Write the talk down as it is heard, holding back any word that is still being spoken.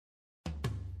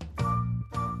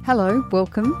Hello,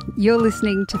 welcome. You're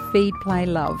listening to Feed, Play,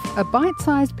 Love, a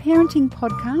bite-sized parenting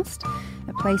podcast,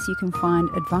 a place you can find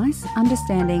advice,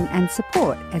 understanding and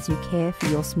support as you care for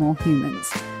your small humans.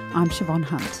 I'm Siobhan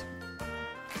Hunt.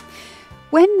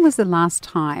 When was the last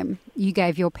time you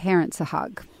gave your parents a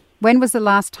hug? When was the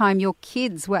last time your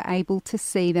kids were able to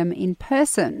see them in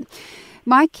person?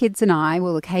 My kids and I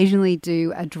will occasionally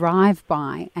do a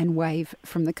drive-by and wave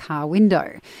from the car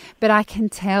window, but I can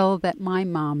tell that my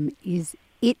mum is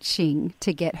itching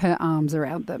to get her arms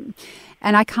around them,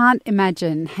 and I can't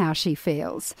imagine how she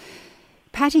feels.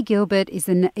 Patti Gilbert is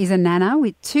a nana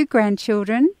with 2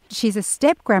 grandchildren. She's a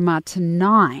step-grandma to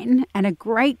 9 and a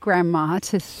great-grandma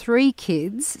to 3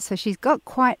 kids, so she's got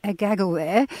quite a gaggle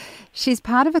there. She's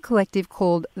part of a collective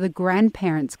called the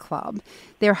Grandparents Club.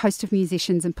 They're a host of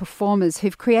musicians and performers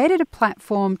who've created a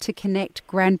platform to connect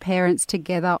grandparents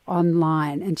together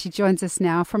online, and she joins us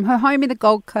now from her home in the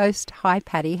Gold Coast. Hi,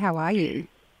 Patti, how are you?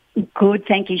 Good,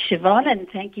 thank you, Siobhan, and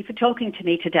thank you for talking to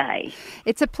me today.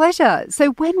 It's a pleasure.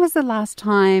 So when was the last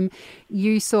time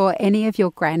you saw any of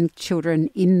your grandchildren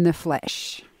in the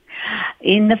flesh?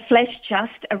 In the flesh,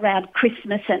 just around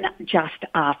Christmas and just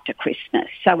after Christmas.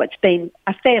 So it's been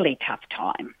a fairly tough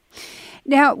time.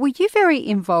 Now, were you very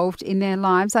involved in their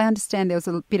lives? I understand there was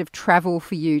a bit of travel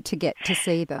for you to get to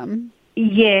see them.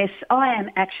 Yes, I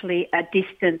am actually a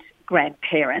distant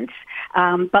grandparent,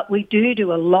 but we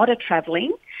do a lot of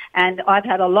travelling. And I've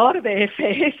had a lot of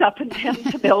airfares up and down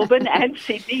to Melbourne and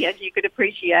Sydney, as you could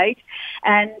appreciate.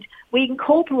 And we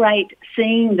incorporate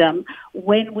seeing them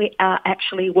when we are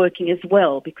actually working as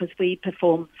well, because we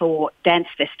perform for dance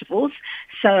festivals.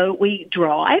 So we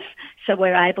drive, so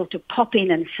we're able to pop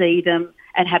in and see them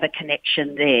and have a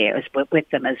connection there with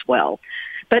them as well.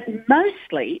 But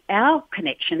mostly our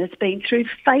connection has been through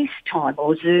FaceTime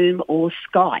or Zoom or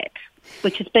Skype,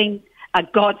 which has been a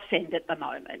godsend at the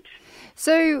moment.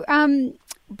 So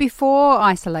before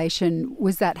isolation,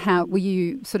 was that how, were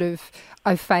you sort of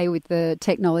au fait with the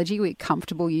technology? Were you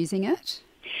comfortable using it?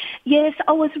 Yes,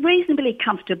 I was reasonably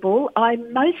comfortable. I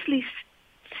mostly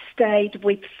stayed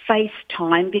with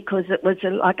FaceTime because it was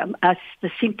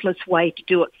the simplest way to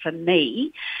do it for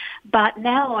me. But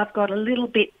now I've got a little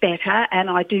bit better and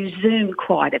I do Zoom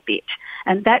quite a bit.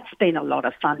 And that's been a lot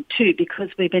of fun too, because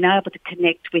we've been able to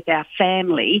connect with our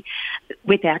family,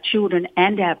 with our children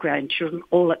and our grandchildren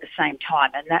all at the same time.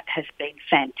 And that has been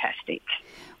fantastic.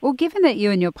 Well, given that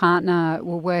you and your partner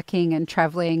were working and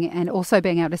travelling and also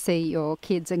being able to see your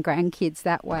kids and grandkids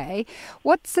that way,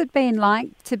 what's it been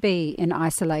like to be in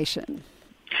isolation?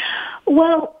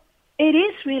 Well, it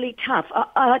is really tough.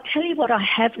 I'll tell you what I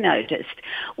have noticed.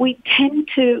 We tend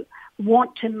to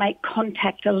want to make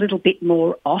contact a little bit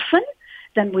more often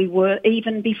than we were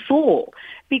even before,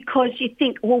 because you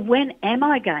think, well, when am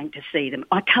I going to see them?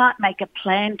 I can't make a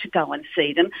plan to go and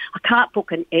see them. I can't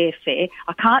book an airfare.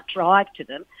 I can't drive to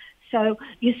them. So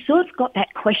you sort of got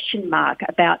that question mark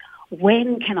about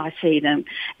when can I see them?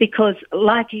 Because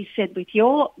like you said with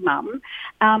your mum,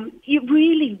 you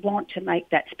really want to make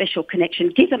that special connection.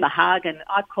 Give them a hug, and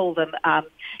I call them,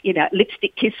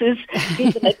 lipstick kisses.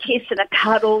 Give them a kiss and a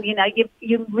cuddle. You know,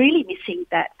 you're really missing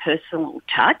that personal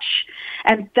touch.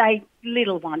 And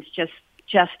little ones just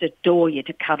adore you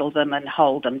to cuddle them and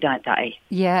hold them, don't they?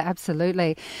 Yeah,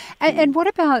 absolutely. And what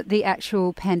about the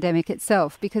actual pandemic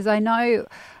itself? Because I know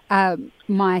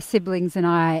my siblings and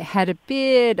I had a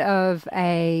bit of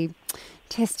a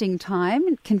testing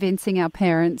time convincing our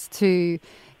parents to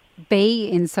be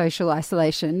in social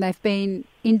isolation. They've been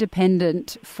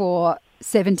independent for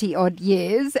 70-odd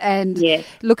years and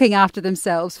looking after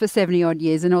themselves for 70-odd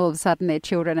years, and all of a sudden their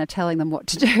children are telling them what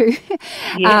to do,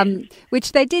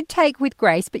 which they did take with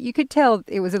grace, but you could tell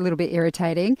it was a little bit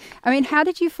irritating. I mean, how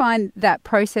did you find that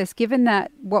process, given that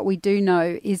what we do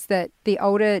know is that the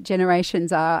older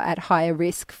generations are at higher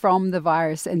risk from the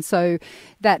virus, and so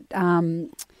that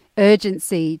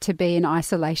urgency to be in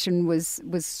isolation was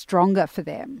stronger for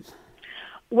them?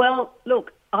 Well,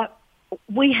 look,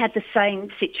 we had the same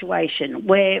situation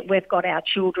where we've got our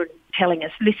children telling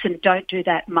us, listen, don't do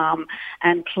that, Mum,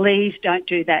 and please don't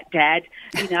do that, Dad,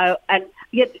 and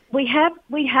yet we have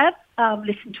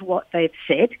listened to what they've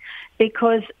said,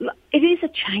 because it is a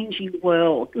changing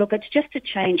world. Look, it's just a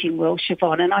changing world,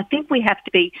 Siobhan, and I think we have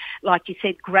to be, like you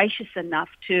said, gracious enough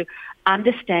to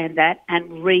understand that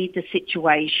and read the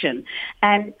situation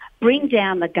and bring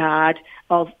down the guard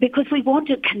because we want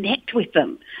to connect with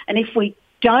them. And if we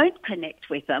don't connect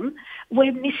with them,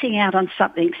 we're missing out on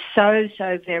something so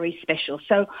very special.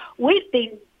 So we've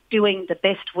been doing the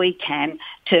best we can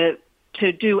to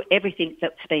to do everything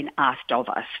that's been asked of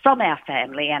us from our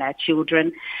family and our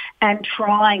children, and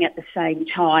trying at the same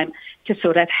time to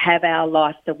sort of have our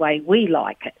life the way we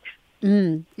like it.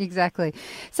 Exactly.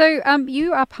 So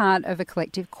you are part of a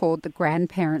collective called the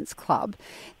Grandparents Club.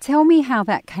 Tell me how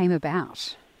that came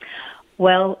about.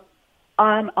 Well,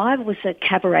 I was a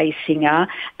cabaret singer,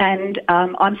 and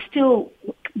I'm still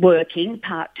working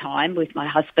part-time with my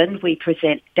husband. We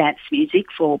present dance music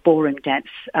for ballroom dance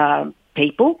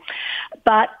people.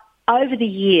 But over the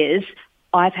years,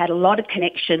 I've had a lot of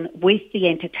connection with the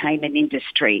entertainment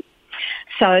industry.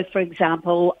 So, for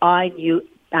example, I knew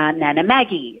Nana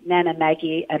Maggie. Nana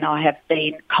Maggie and I have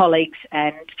been colleagues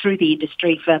and through the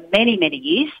industry for many, many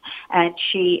years, and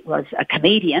she was a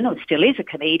comedian, or still is a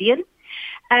comedian.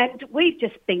 And we've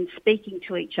just been speaking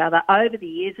to each other over the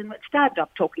years, and it started off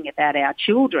talking about our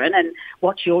children and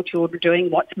what's your children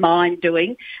doing, what's mine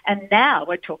doing, and now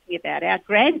we're talking about our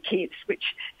grandkids, which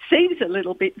seems a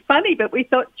little bit funny, but we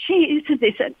thought, gee, isn't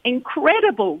this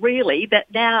incredible, really, that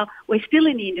now we're still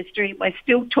in the industry and we're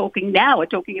still talking now, we're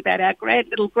talking about our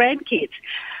little grandkids.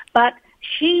 But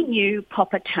she knew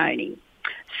Papa Tony.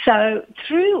 So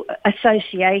through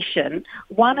association,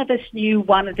 one of us knew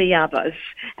one of the others,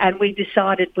 and we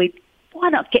decided why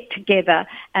not get together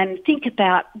and think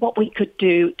about what we could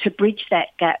do to bridge that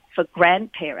gap for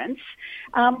grandparents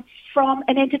from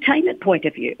an entertainment point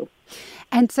of view.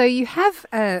 And so you have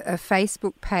a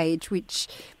Facebook page, which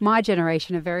my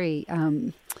generation are very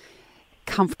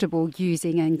comfortable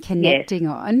using and connecting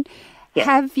on. Yes.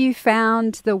 Have you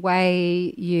found the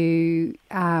way you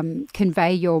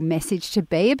convey your message to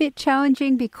be a bit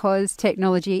challenging because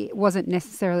technology wasn't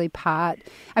necessarily part?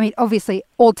 I mean, obviously,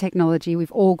 all technology,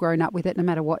 we've all grown up with it no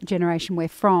matter what generation we're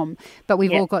from, but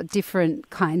we've all got different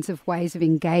kinds of ways of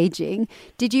engaging.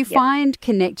 Did you find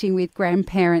connecting with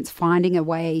grandparents, finding a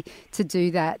way to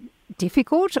do that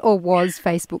difficult, or was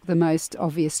Facebook the most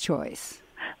obvious choice?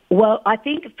 Well, I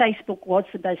think Facebook was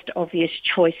the most obvious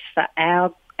choice for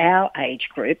our age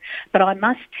group, but I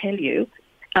must tell you,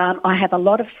 I have a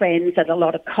lot of friends and a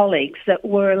lot of colleagues that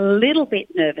were a little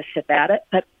bit nervous about it,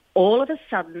 but all of a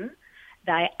sudden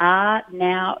they are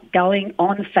now going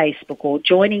on Facebook or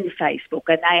joining Facebook,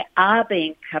 and they are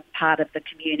being part of the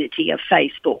community of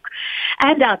Facebook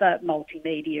and other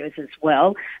multimedias as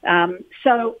well.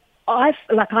 So I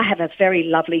have a very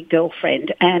lovely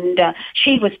girlfriend, and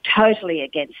she was totally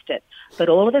against it, but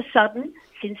all of a sudden,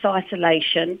 since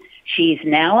isolation, she is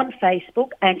now on Facebook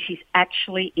and she's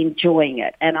actually enjoying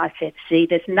it. And I said, see,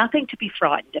 there's nothing to be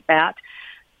frightened about.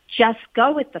 Just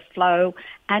go with the flow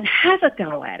and have a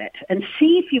go at it and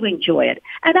see if you enjoy it,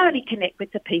 and only connect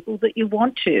with the people that you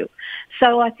want to.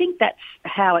 So I think that's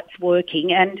how it's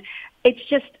working. And it's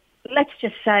just, let's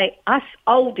just say us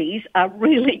oldies are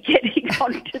really getting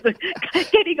onto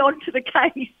the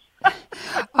case.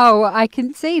 Oh, I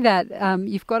can see that.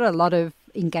 You've got a lot of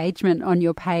engagement on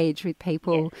your page with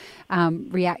people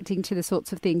reacting to the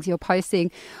sorts of things you're posting.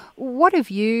 What have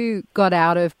you got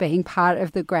out of being part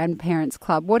of the Grandparents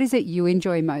Club? What is it you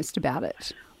enjoy most about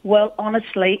it? Well,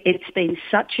 honestly, it's been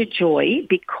such a joy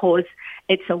because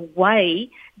it's a way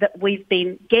that we've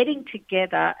been getting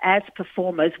together as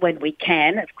performers when we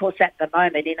can. Of course, at the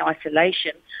moment in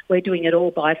isolation, we're doing it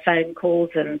all by phone calls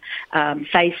and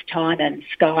FaceTime and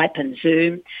Skype and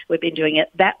Zoom. We've been doing it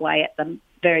that way at the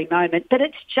very moment, but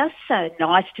it's just so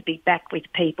nice to be back with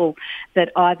people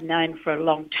that I've known for a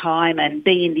long time and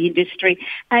be in the industry,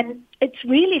 and it's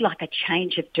really like a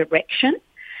change of direction.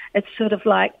 It's sort of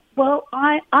like, well,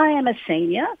 I am a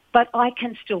senior, but I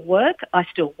can still work. I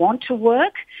still want to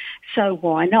work, so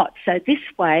why not? So this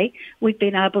way, we've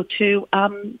been able to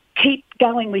keep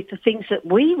going with the things that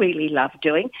we really love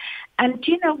doing. And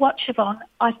do you know what, Siobhan?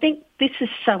 I think this is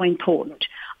so important.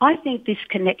 I think this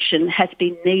connection has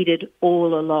been needed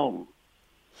all along.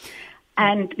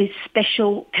 And this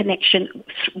special connection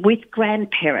with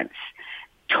grandparents,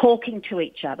 talking to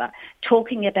each other,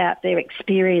 talking about their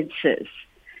experiences,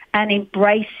 and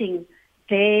embracing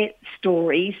their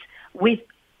stories with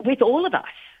all of us.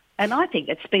 And I think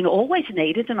it's been always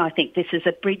needed, and I think this is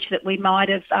a bridge that we might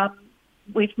have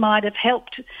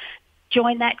helped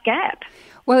join that gap.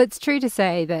 Well, it's true to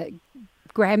say that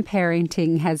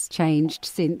grandparenting has changed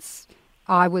since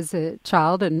I was a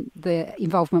child, and the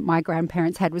involvement my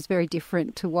grandparents had was very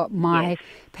different to what my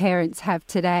parents have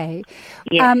today.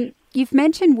 Yes. You've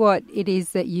mentioned what it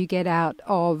is that you get out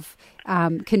of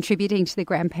contributing to the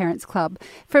Grandparents Club.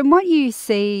 From what you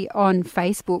see on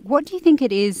Facebook, what do you think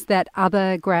it is that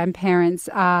other grandparents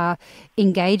are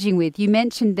engaging with? You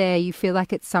mentioned there you feel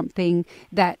like it's something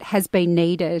that has been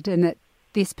needed, and that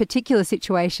this particular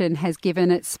situation has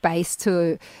given it space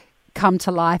to come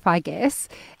to life, I guess,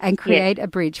 and create a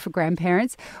bridge for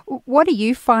grandparents. What are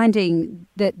you finding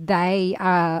that they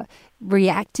are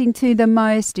reacting to the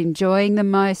most, enjoying the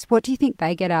most? What do you think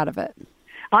they get out of it?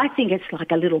 I think it's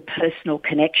like a little personal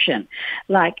connection.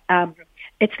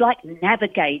 It's like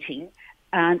navigating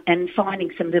and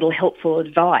finding some little helpful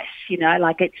advice,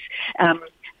 like it's,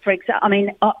 for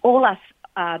example, all us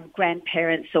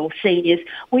grandparents or seniors,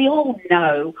 we all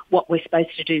know what we're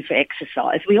supposed to do for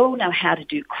exercise. We all know how to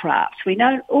do crafts. We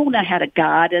all know how to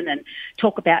garden and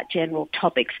talk about general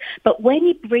topics. But when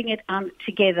you bring it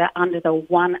together under the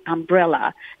one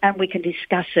umbrella and we can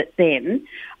discuss it then,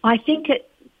 I think it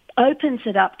opens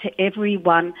it up to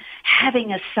everyone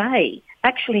having a say,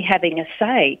 actually having a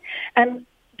say. And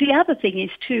the other thing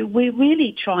is, too, we're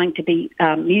really trying to be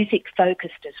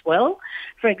music-focused as well.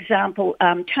 For example,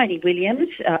 Tony Williams,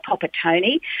 Papa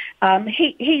Tony,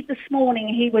 he this morning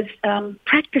he was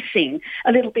practising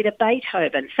a little bit of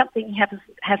Beethoven, something he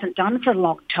hasn't done for a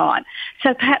long time.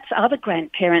 So perhaps other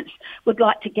grandparents would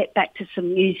like to get back to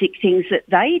some music things that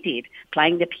they did,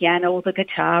 playing the piano or the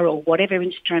guitar or whatever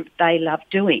instrument they love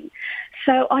doing.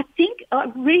 So I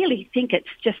really think it's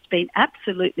just been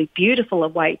absolutely beautiful the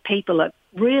way people have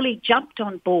really jumped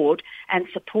on board and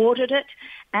supported it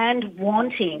and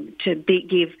wanting to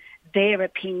give their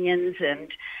opinions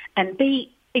and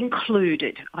be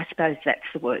included. I suppose that's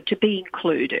the word, to be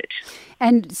included.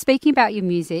 And speaking about your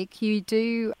music, you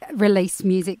do release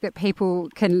music that people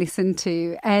can listen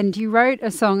to, and you wrote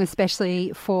a song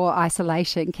especially for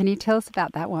isolation. Can you tell us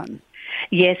about that one?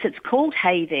 Yes, it's called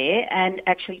Hey There, and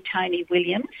actually Tony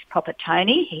Williams, Papa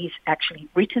Tony, he's actually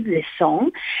written this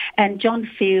song, and John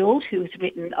Field, who has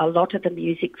written a lot of the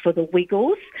music for the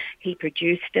Wiggles, he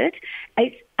produced it.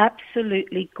 It's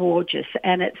absolutely gorgeous,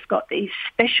 and it's got these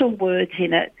special words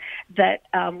in it that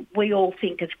we all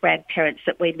think as grandparents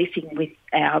that we're missing with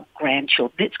our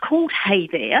grandchildren. It's called Hey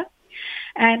There.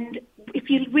 And if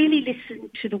you really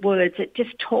listen to the words, it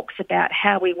just talks about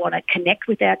how we want to connect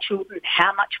with our children,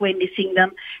 how much we're missing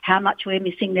them, how much we're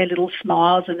missing their little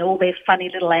smiles and all their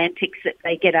funny little antics that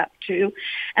they get up to.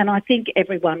 And I think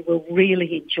everyone will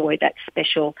really enjoy that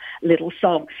special little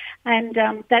song. And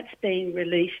that's been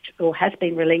released or has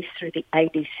been released through the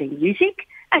ABC Music.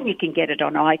 And you can get it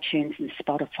on iTunes and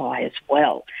Spotify as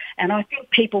well. And I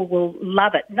think people will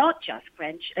love it, not just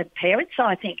parents.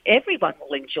 I think everyone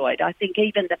will enjoy it. I think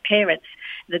even the parents,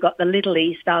 they've got the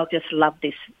littlies, they'll just love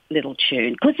this little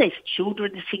tune because there's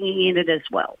children singing in it as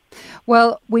well.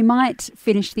 Well, we might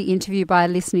finish the interview by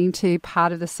listening to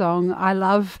part of the song. I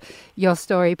love your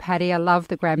story, Patti. I love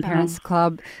the Grandparents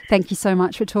Club. Thank you so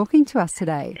much for talking to us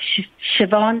today.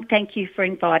 Siobhan, thank you for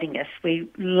inviting us. We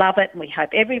love it, and we hope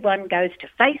everyone goes to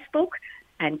Facebook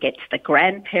and gets the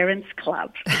Grandparents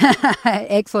Club.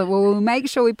 Excellent. Well, we'll make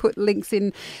sure we put links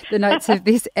in the notes of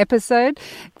this episode.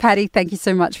 Patti, thank you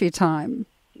so much for your time.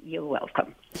 You're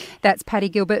welcome. That's Patti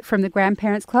Gilbert from the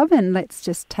Grandparents Club, and let's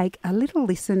just take a little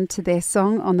listen to their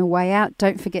song on the way out.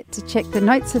 Don't forget to check the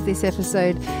notes of this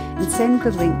episode and send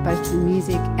the link both to the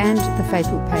music and the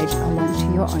Facebook page along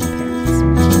to your own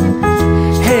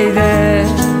parents. Hey there,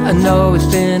 I know it's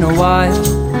been a while.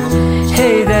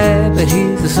 Hey there, but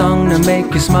here's a song to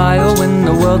make you smile when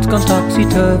the world's gone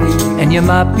topsy-turvy and you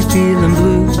might be feeling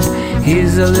blue.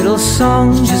 Here's a little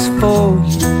song just for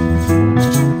you.